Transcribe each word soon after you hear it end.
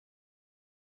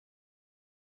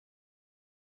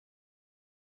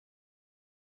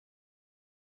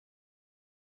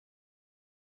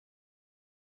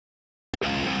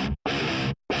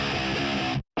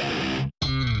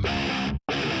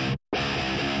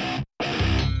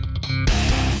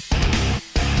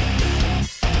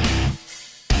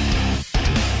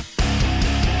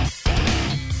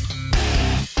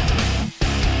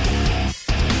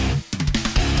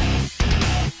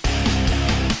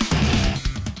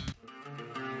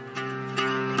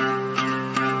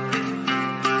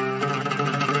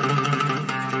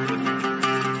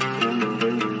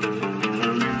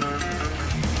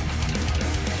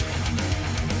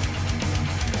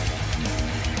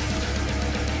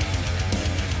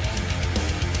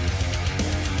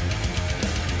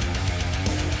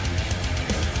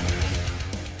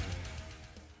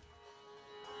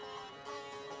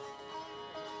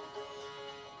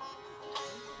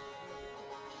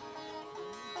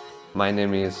My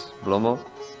name is Blomo.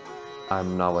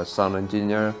 I'm now a sound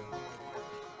engineer.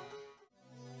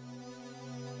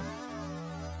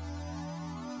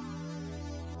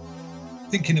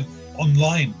 Thinking of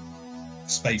online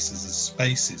spaces as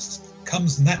spaces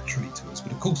comes naturally to us,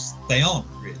 but of course they aren't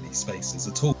really spaces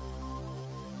at all.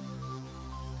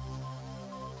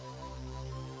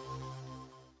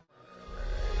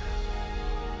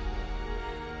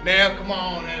 Now, come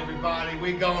on, everybody.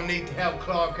 We gonna need to help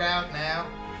Clark out now.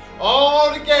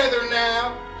 All together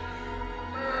now.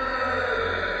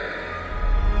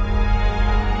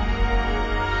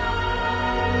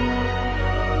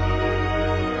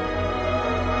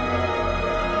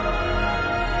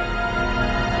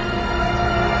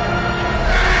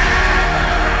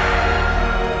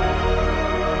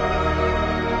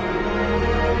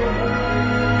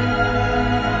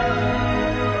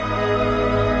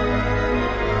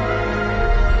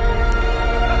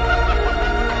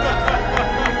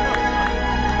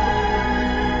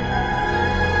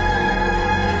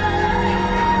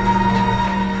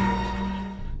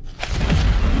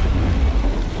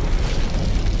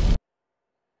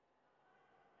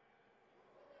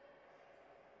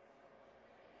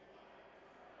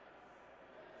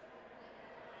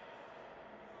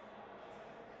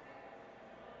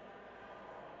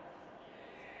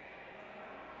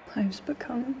 Life's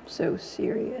become so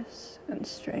serious and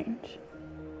strange.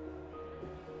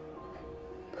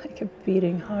 Like a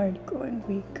beating heart growing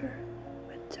weaker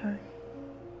with time.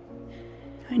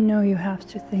 I know you have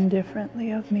to think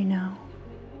differently of me now.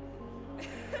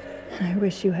 And I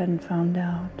wish you hadn't found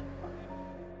out.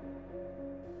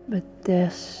 But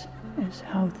this is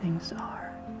how things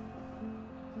are.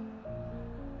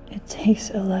 It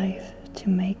takes a life to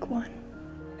make one.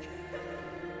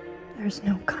 There's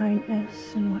no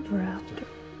kindness in what we're after.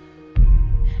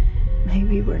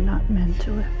 Maybe we're not meant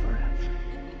to live forever.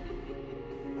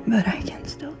 But I can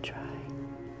still try.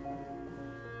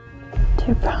 Do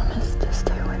you promise to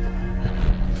stay with me?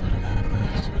 Find that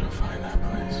place, but I'll find that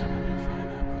place.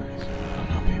 I'll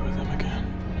not be with them again.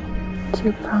 Do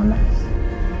you promise?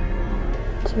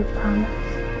 Do you promise?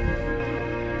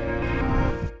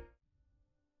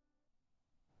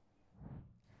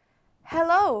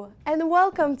 Hello, and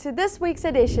welcome to this week's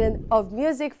edition of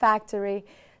Music Factory,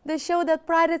 the show that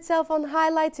prides itself on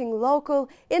highlighting local,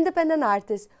 independent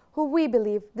artists who we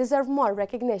believe deserve more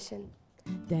recognition.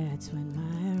 That's when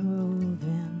my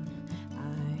roving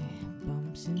eye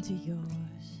bumps into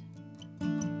yours.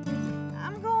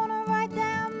 I'm gonna write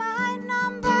down my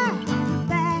number on the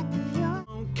back of your...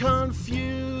 Don't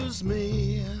confuse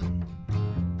me.